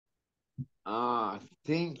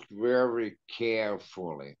Think very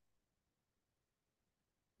carefully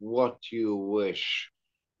what you wish,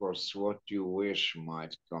 because what you wish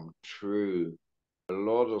might come true. A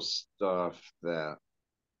lot of stuff that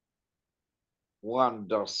one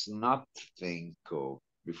does not think of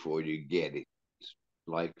before you get it,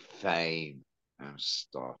 like fame and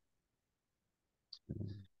stuff.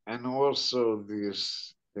 And also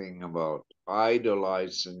this thing about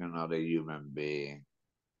idolizing another human being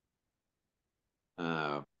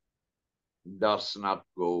uh, does not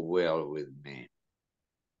go well with me.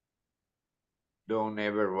 Don't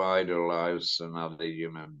ever idolize another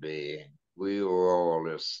human being. We are all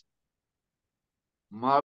as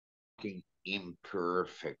fucking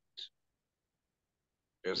imperfect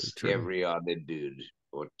Very as true. every other dude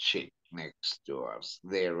or chick next to us.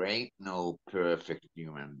 There ain't no perfect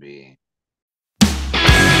human being.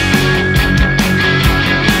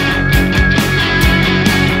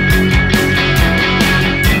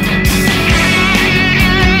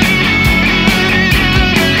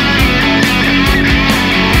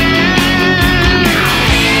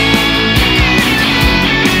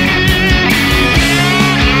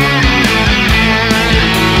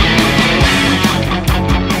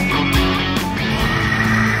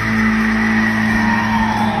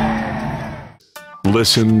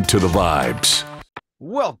 Listen to the vibes.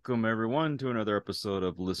 Welcome, everyone, to another episode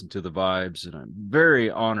of Listen to the Vibes. And I'm very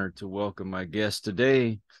honored to welcome my guest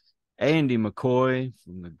today, Andy McCoy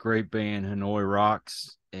from the great band Hanoi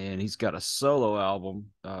Rocks. And he's got a solo album.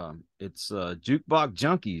 It's Jukebox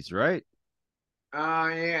Junkies, right?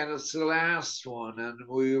 Yeah, that's the last one, and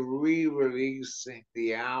we're re-releasing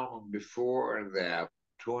the album before that,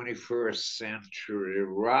 21st Century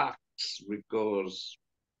Rocks, because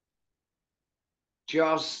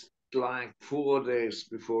just like 4 days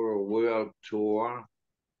before a world tour,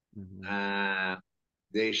 Mm-hmm. uh,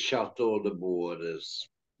 they shut all the borders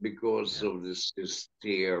because Yeah. of this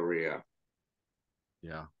hysteria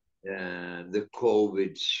Yeah. and the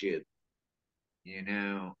COVID shit, you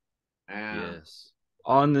know. Um, Yes.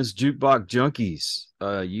 On this Jukebox Junkies,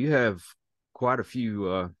 you have quite a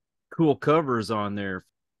few cool covers on there.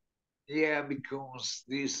 yeah, because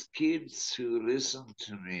these kids who listen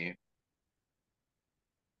to me,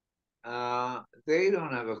 they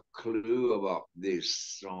don't have a clue about these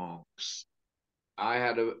songs. I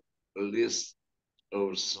had a list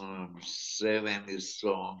of some 70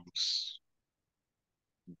 songs.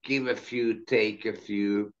 Give a few, take a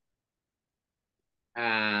few.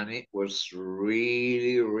 And it was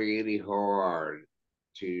really, really hard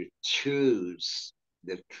to choose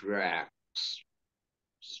the tracks.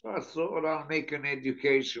 So I thought I'll make an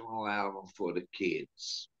educational album for the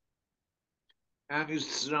kids. And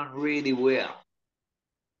it's done really well.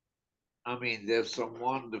 I mean, there's some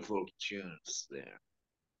wonderful tunes there.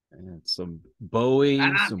 And some And Bowie,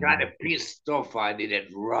 I'm kind some of pissed off I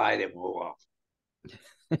didn't write them all.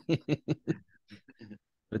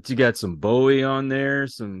 but you got some Bowie on there,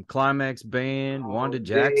 some Climax Band, Oh, Wanda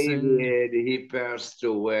Jackson. David, he passed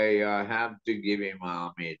away. I have to give him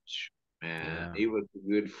homage, man. Yeah. He was a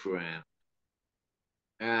good friend.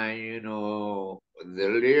 And, you know, the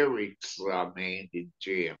lyrics are made in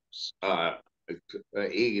James,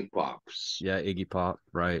 Iggy Pop's. Yeah, Iggy Pop,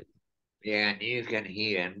 right. Yeah, and you can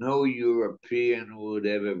hear no European would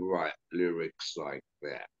ever write lyrics like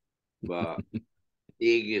that. But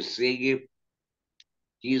Iggy,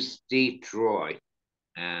 he's Detroit.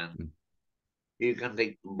 And you can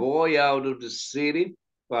take the boy out of the city,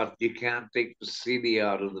 but you can't take the city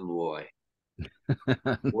out of the boy.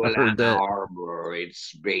 I Well, heard Ann that. Arbor,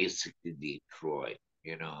 it's basically Detroit,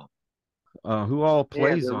 you know. Who all Yeah,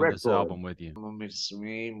 plays the on this record. album with you? It's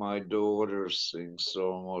me, my daughter sings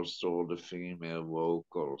almost all the female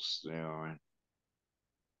vocals there.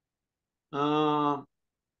 Um,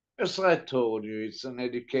 as I told you, it's an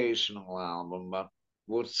educational album, but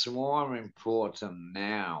what's more important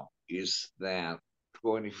now is that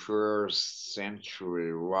 21st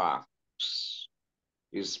Century Rocks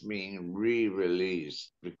is being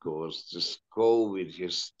re-released because this COVID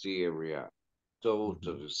hysteria Mhm.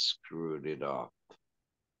 totally screwed it up.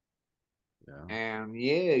 Yeah. And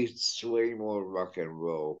yeah, it's way more rock and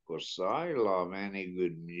roll because I love any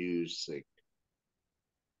good music.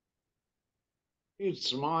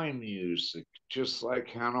 It's my music, just like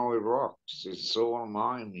Hanoi Rocks. It's all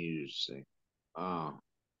my music. Uh,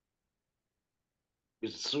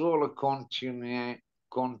 it's all a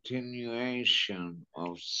continuation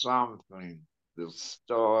of something that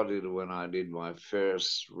started when I did my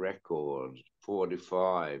first record,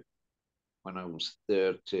 45, when I was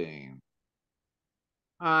 13.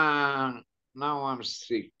 And now I'm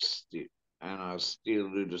 60. and I still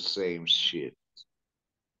do the same shit.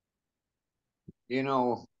 You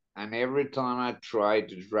know, and every time I try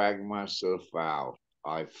to drag myself out,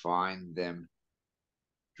 I find them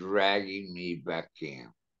dragging me back in.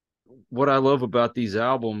 What I love about these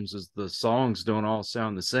albums is the songs don't all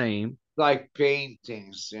sound the same. Like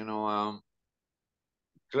paintings,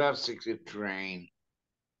 classically trained.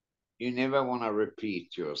 You never want to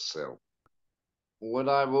repeat yourself. What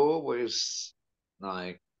I've always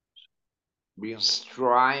like been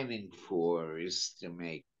striving for is to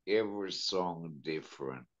make every song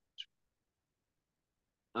different.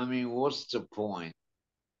 I mean, what's the point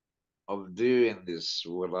of doing this,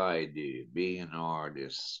 what I do, being an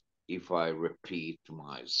artist, if I repeat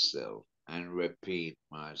myself and repeat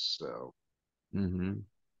myself? Mm-hmm.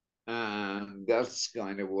 And that's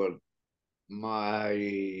kind of what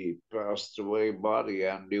my passed away buddy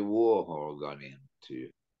Andy Warhol got into.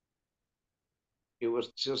 It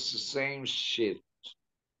was just the same shit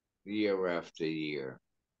year after year.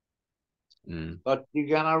 Mm. But you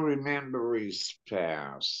gotta remember his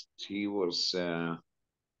past. He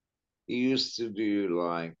used to do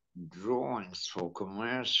like drawings for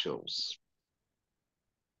commercials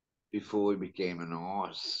before he became an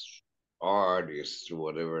artist,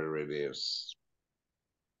 whatever it is.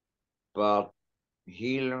 But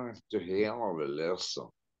he learned the hell of a lesson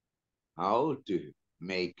how to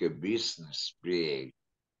make a business big.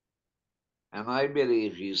 And I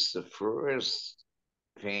believe he's the first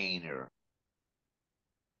painter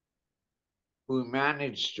who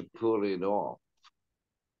managed to pull it off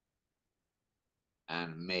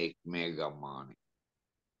and make mega money.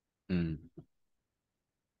 Mm.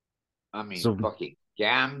 I mean, So fucking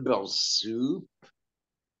Campbell's soup.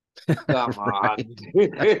 Come on. I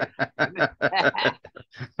could have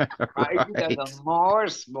right. the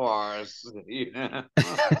Mars bars,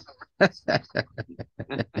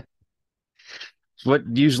 What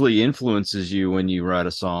usually influences you when you write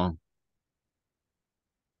a song?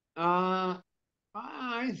 Uh,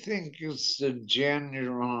 I think it's the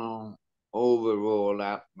general overall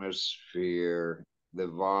atmosphere, the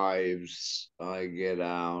vibes I get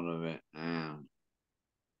out of it, and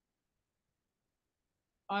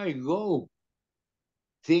I go.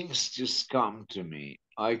 Things just come to me.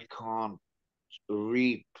 I can't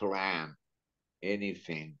replan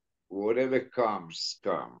anything. Whatever comes,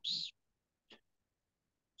 comes.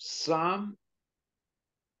 Some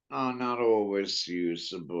are not always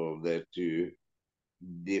usable. They're too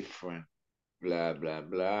different, blah, blah,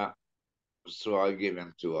 blah. So I give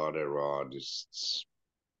them to other artists.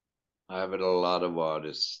 I have a lot of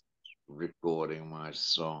artists recording my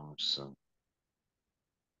songs.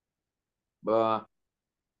 But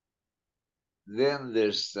then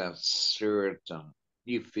there's that certain,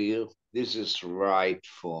 you feel this is right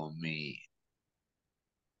for me.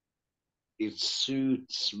 It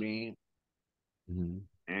suits me, Mhm.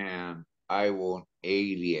 and I won't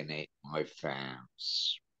alienate my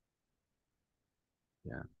fans.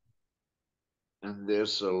 Yeah. And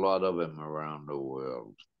there's a lot of them around the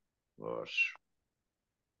world. Gosh,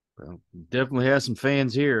 Well, definitely has some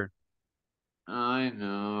fans here. I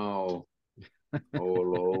know,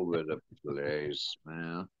 all over the place,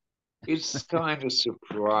 man. It's kind of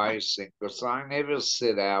surprising because I never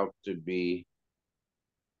set out to be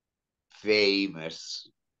famous.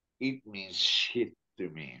 It means shit to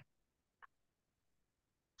me.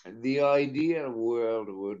 The ideal world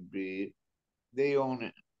would be they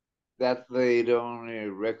only that they'd only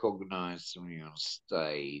recognize me on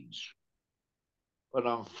stage. But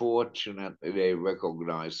unfortunately, they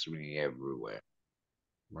recognize me everywhere.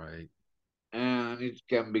 Right. And it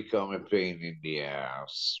can become a pain in the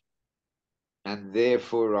ass. And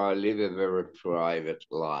therefore, I live a very private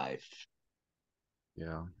life.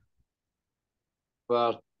 Yeah.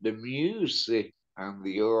 But the music and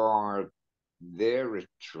the art, they're a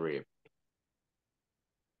trip.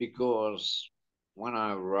 Because when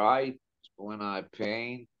I write, when I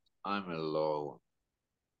paint, I'm alone.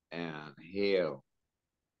 And hell,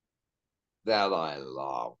 that I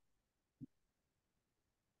love.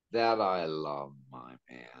 That I love, my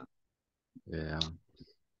man. Yeah.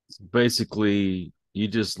 So basically, you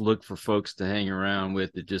just look for folks to hang around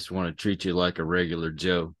with that just want to treat you like a regular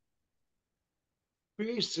Joe.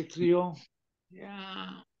 Basically, oh, yeah,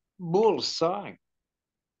 bullseye.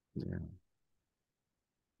 Yeah.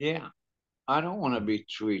 Yeah, I don't want to be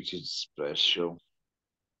treated special.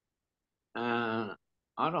 And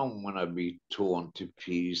I don't want to be torn to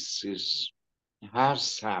pieces. It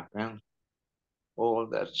has happened, all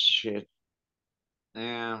that shit.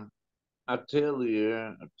 And I tell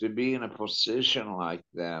you, to be in a position like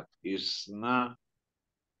that is not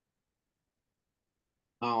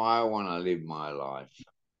how I want to live my life.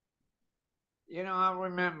 I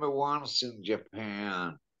remember once in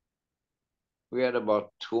Japan, we had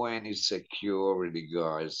about 20 security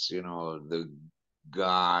guys, the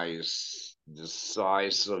guys the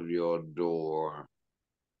size of your door.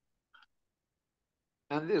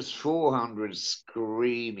 And this 400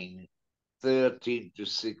 screaming 13 to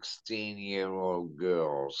 16-year-old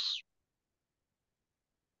girls.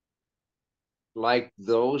 Like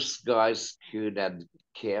those guys could have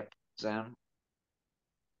kept them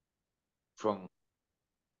from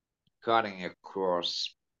cutting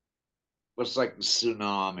across. It was like a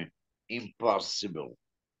tsunami. Impossible.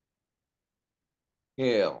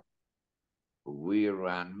 Hell,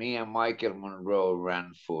 me and Michael Monroe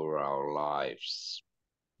ran for our lives.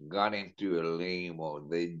 Got into a limo,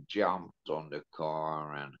 they jumped on the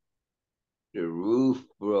car and the roof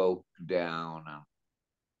broke down and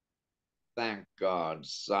thank God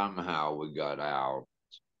somehow we got out.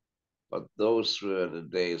 But those were the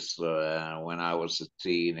days when I was a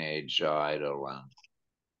teenage idol and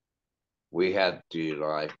we had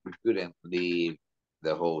to we couldn't leave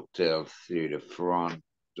the hotel through the front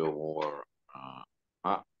door.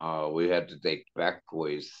 We had to take back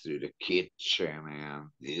ways through the kitchen and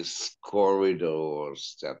these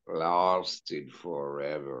corridors that lasted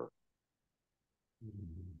forever.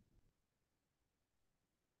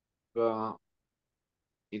 But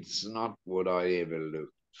it's not what I ever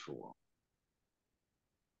looked for.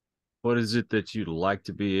 What is it that you'd like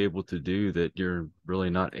to be able to do that you're really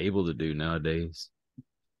not able to do nowadays?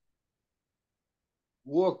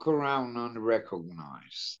 Walk around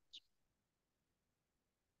unrecognized.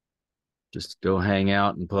 Just go hang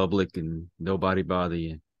out in public and nobody bother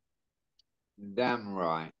you. Damn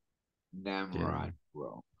right. Damn Yeah. right,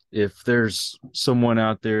 bro. If there's someone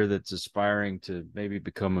out there that's aspiring to maybe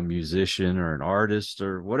become a musician or an artist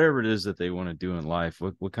or whatever it is that they want to do in life,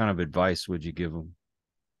 what kind of advice would you give them?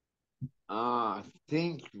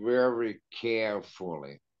 Think very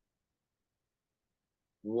carefully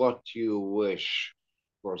what you wish,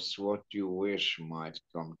 because what you wish might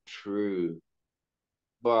come true.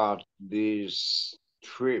 But these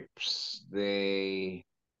trips, they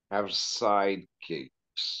have sidekicks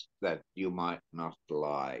that you might not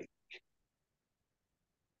like.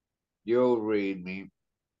 You'll read me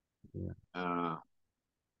Yeah.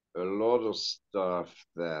 A lot of stuff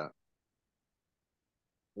that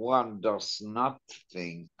one does not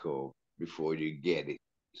think of before you get it,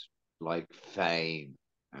 like fame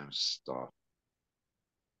and stuff.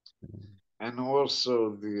 And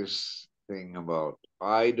also this thing about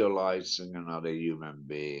idolizing another human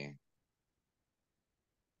being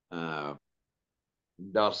uh,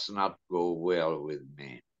 does not go well with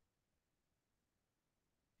me.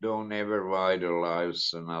 Don't ever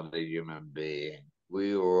idolize another human being.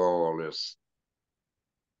 We are all as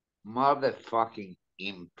motherfucking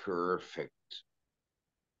imperfect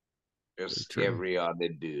as every other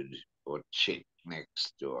dude or chick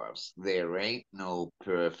next to us. There ain't no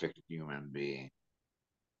perfect human being.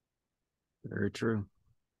 Very true.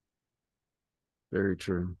 Very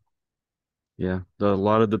true. Yeah. A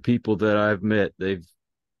lot of the people that I've met, they've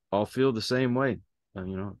all feel the same way.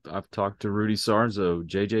 I've talked to Rudy Sarzo,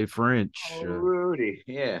 JJ French, Oh, Rudy.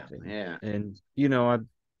 Yeah, and, yeah.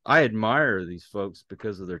 I admire these folks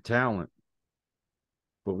because of their talent.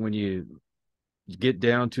 But when you get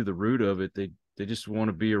down to the root of it, they just want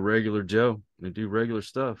to be a regular Joe. They do regular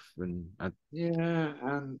stuff. Yeah,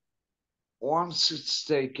 and once it's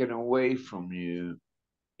taken away from you,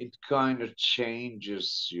 it kind of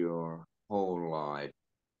changes your whole life.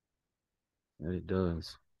 It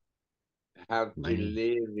does. Have to Man.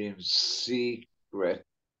 live in secret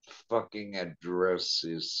fucking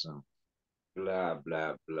addresses and blah,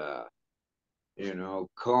 blah, blah.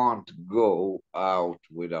 Can't go out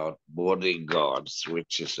without bodyguards,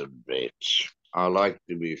 which is a bitch. I like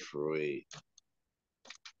to be free.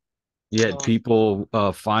 You had people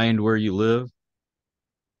find where you live?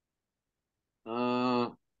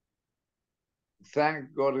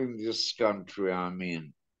 Thank God in this country I'm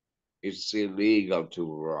in, it's illegal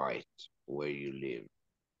to write where you live.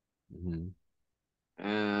 Mm-hmm.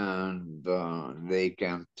 And they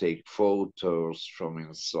can take photos from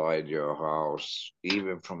inside your house,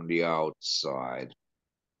 even from the outside.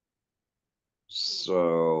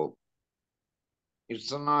 So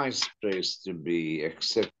it's a nice place to be,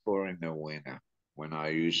 except for in the winter, when I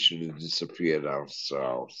usually disappear down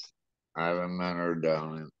south. I have a manor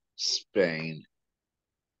down in Spain.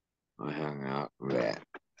 I hang out there.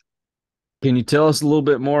 Can you tell us a little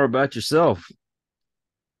bit more about yourself?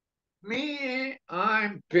 Me,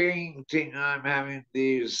 I'm painting. I'm having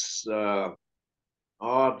these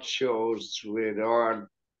art shows with art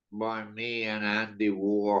by me and Andy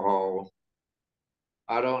Warhol.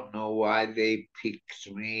 I don't know why they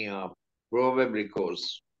picked me up. Probably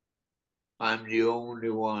because I'm the only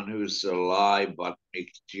one who's alive but Mick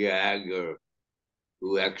Jagger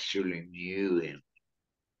who actually knew him.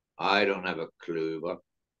 I don't have a clue, but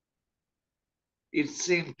it's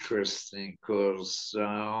interesting because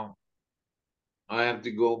I have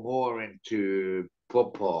to go more into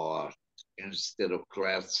pop art instead of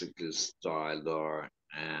classical styled art.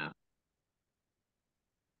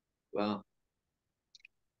 Well,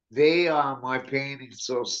 my paintings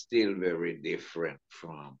are still very different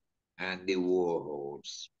from Andy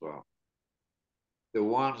Warhol's, but the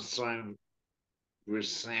ones I'm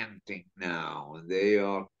presenting now, they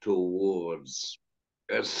are towards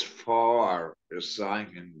as far as I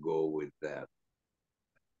can go with that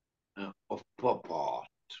of pop art.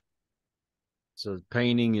 So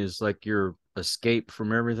painting is like your escape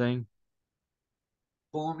from everything.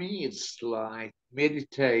 For me, it's like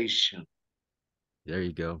meditation. There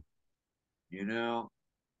you go. You know,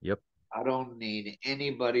 Yep. I don't need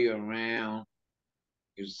anybody around.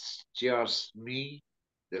 It's just me,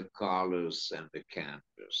 the colors, and the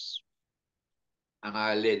canvas. And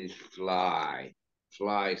I let it fly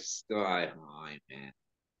sky high,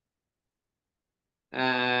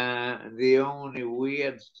 man. The only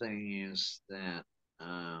weird thing is that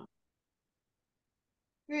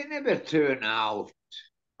they never turn out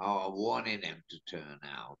how I wanted them to turn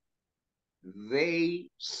out. They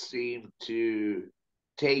seem to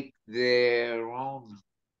take their own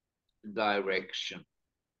direction,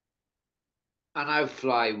 and I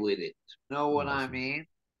fly with it. Know what I Awesome. mean?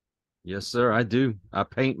 Yes, sir. I do. I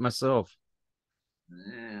paint myself.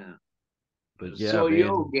 Yeah. But yeah, So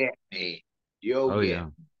you'll man. get me. You'll Oh get yeah.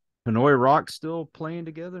 me. Hanoi Rocks still playing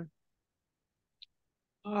together?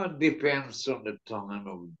 It depends on the time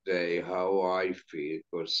of day, how I feel,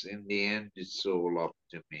 because in the end, it's all up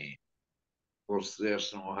to me. Because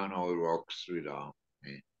there's no Hanoi Rocks without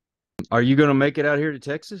me. Are you gonna make it out here to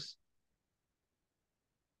Texas?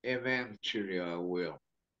 Eventually, I will.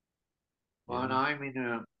 When Yeah. I'm in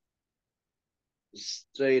a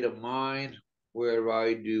state of mind where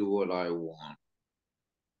I do what I want,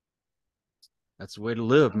 That's the way to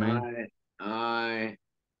live, man. I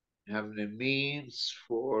have the means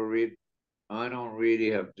for it. I don't really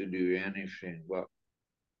have to do anything, but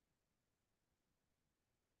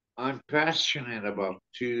I'm passionate about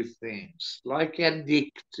two things, like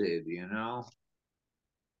addictive,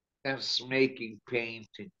 That's making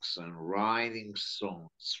paintings and writing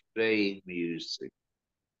songs, playing music.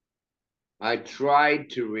 I tried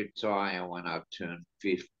to retire when I turned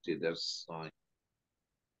 50, that's like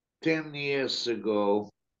 10 years ago,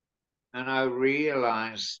 and I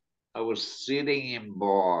realized I was sitting in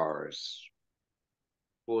bars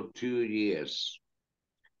for 2 years.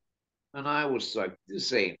 And I was like,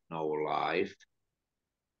 this ain't no life.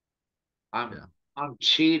 I'm Yeah. I'm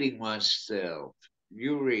cheating myself.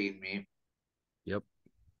 You read me. Yep.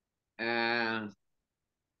 And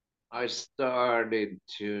I started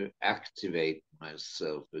to activate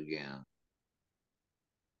myself again.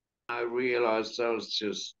 I realized I was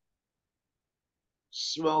just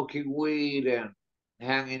smoking weed and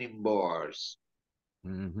hanging in bars,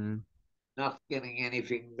 Mm-hmm. not getting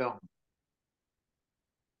anything done.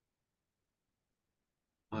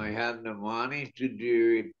 I Yeah. had the money to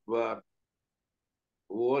do it, but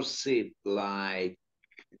was it like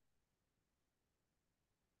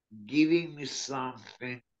giving me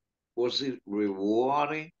something? Was it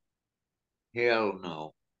rewarding? Hell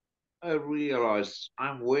no. I realized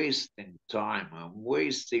I'm wasting time. I'm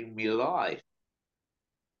wasting my life.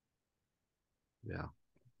 Yeah.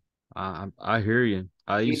 I hear you.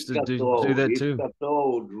 I used It to got do old. that It too. got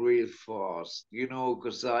old real fast,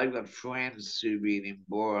 because I've got friends who've been in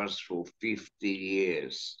bars for 50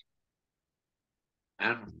 years.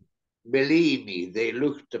 And believe me, they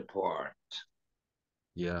look the part,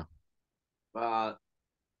 Yeah. but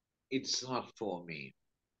it's not for me.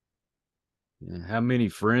 Yeah. How many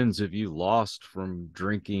friends have you lost from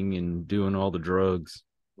drinking and doing all the drugs?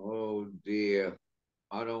 Oh dear,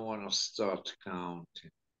 I don't want to start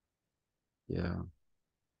counting. Yeah.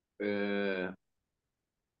 A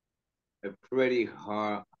pretty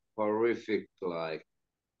horrific like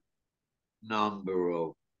number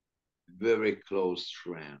of very close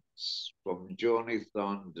friends, from Johnny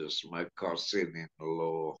Thunders, my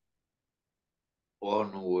cousin-in-law,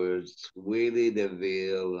 onwards, Willie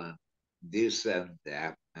DeVille, and this and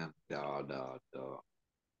that, and da da da.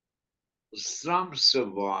 Some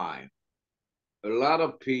survive. A lot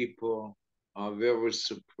of people are very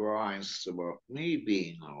surprised about me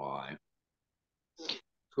being alive.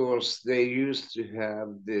 Because they used to have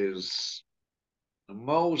this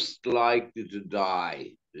most likely to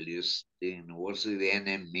die listing. Was it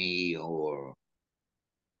Enemy or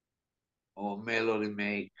Melody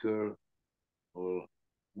Maker or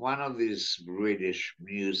one of these British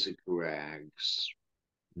music rags?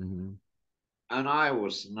 Mm-hmm. And I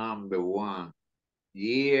was #1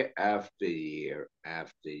 year after year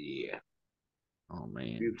after year. Oh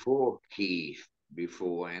man. Before Keith,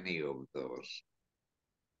 before any of those.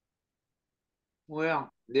 Well,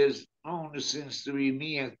 there's only seems to be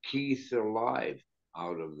me and Keith alive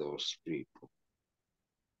out of those people.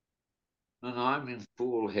 And I'm in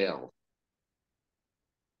full health.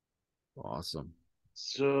 Awesome.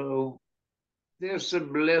 So there's a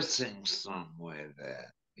blessing somewhere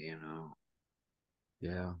there, you know.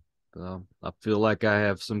 Yeah. I feel like I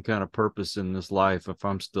have some kind of purpose in this life if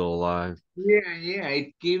I'm still alive. Yeah,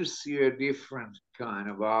 it gives you a different kind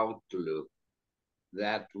of outlook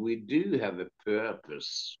that we do have a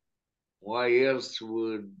purpose. Why else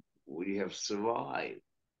would we have survived?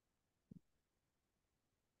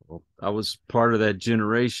 Well, I was part of that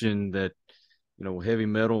generation that, heavy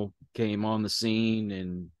metal came on the scene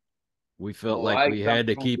and we felt Oh, like I we come had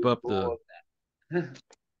to from keep up before that.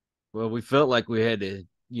 well, we felt like we had to,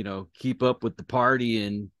 keep up with the party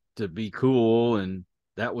and to be cool. And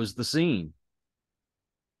that was the scene.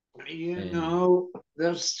 And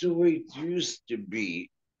That's the way it used to be.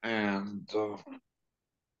 And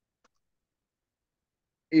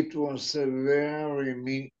it was a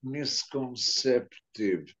very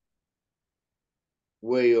misconceptive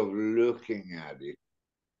way of looking at it.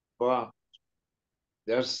 But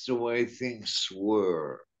that's the way things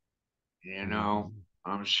were.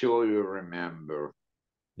 I'm sure you remember.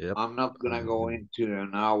 Yep. I'm not going to go into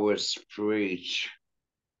an hour's preach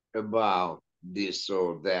about this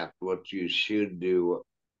or that, what you should do.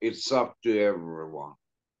 It's up to everyone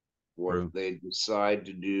what they decide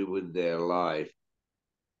to do with their life.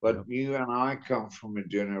 But you and I come from a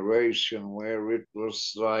generation where it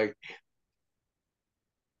was like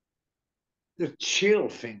the chill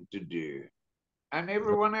thing to do. And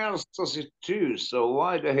everyone else does it too. So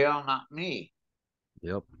why the hell not me?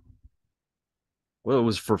 Yep. Well, it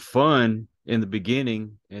was for fun in the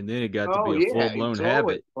beginning, and then it got to be a full-blown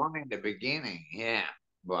habit. It's always fun in the beginning, yeah.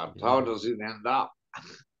 But how does it end up?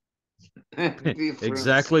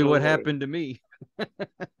 Exactly what happened to me.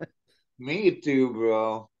 Me too,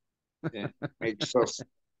 bro. Yeah, makes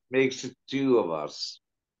it two of us.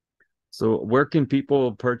 So where can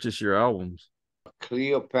people purchase your albums?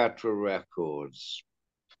 Cleopatra Records.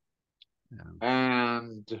 Yeah.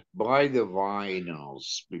 And buy the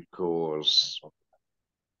vinyls because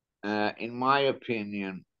in my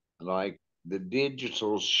opinion, like the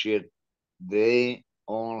digital shit, they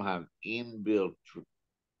all have inbuilt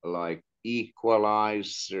like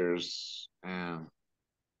equalizers and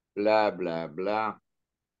blah blah blah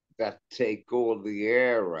that take all the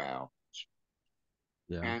air out.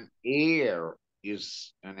 Yeah. And air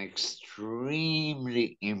is an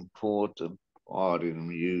extremely important part in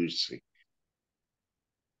music.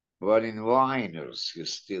 But in vinyls, you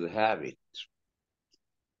still have it.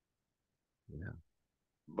 Yeah.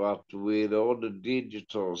 But with all the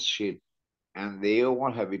digital shit, and they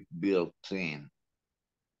all have it built in,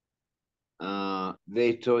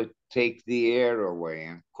 they take the air away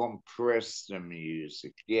and compress the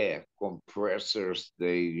music. Yeah, compressors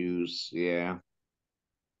they use, yeah,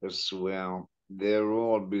 as well. They're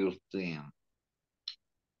all built in.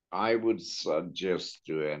 I would suggest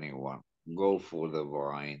to anyone, go for the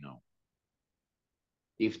vinyl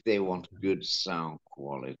if they want good sound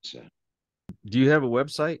quality. Do you have a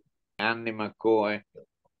website? AndyMcCoy.com.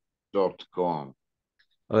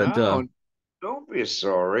 No, don't be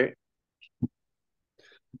sorry.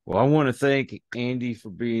 Well, I want to thank Andy for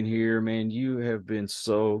being here, man. You have been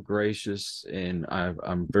so gracious, and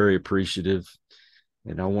I'm very appreciative.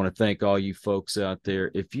 And I want to thank all you folks out there.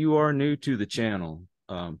 If you are new to the channel,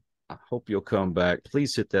 I hope you'll come back.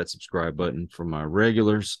 Please hit that subscribe button for my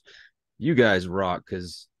regulars. You guys rock,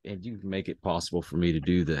 and you make it possible for me to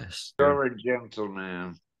do this. You're a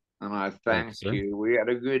gentleman, and I thank you. We had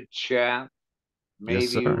a good chat.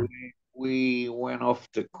 Maybe we went off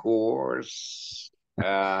the course.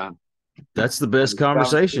 That's the best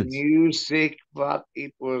conversation. Music, but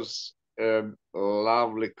it was a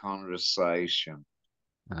lovely conversation.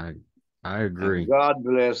 I agree. And God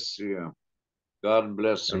bless you. God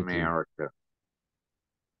bless America.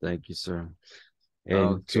 Thank you, sir.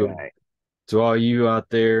 And to all you out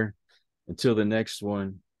there, until the next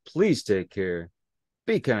one, please take care.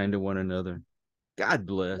 Be kind to one another. God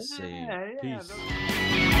bless and peace.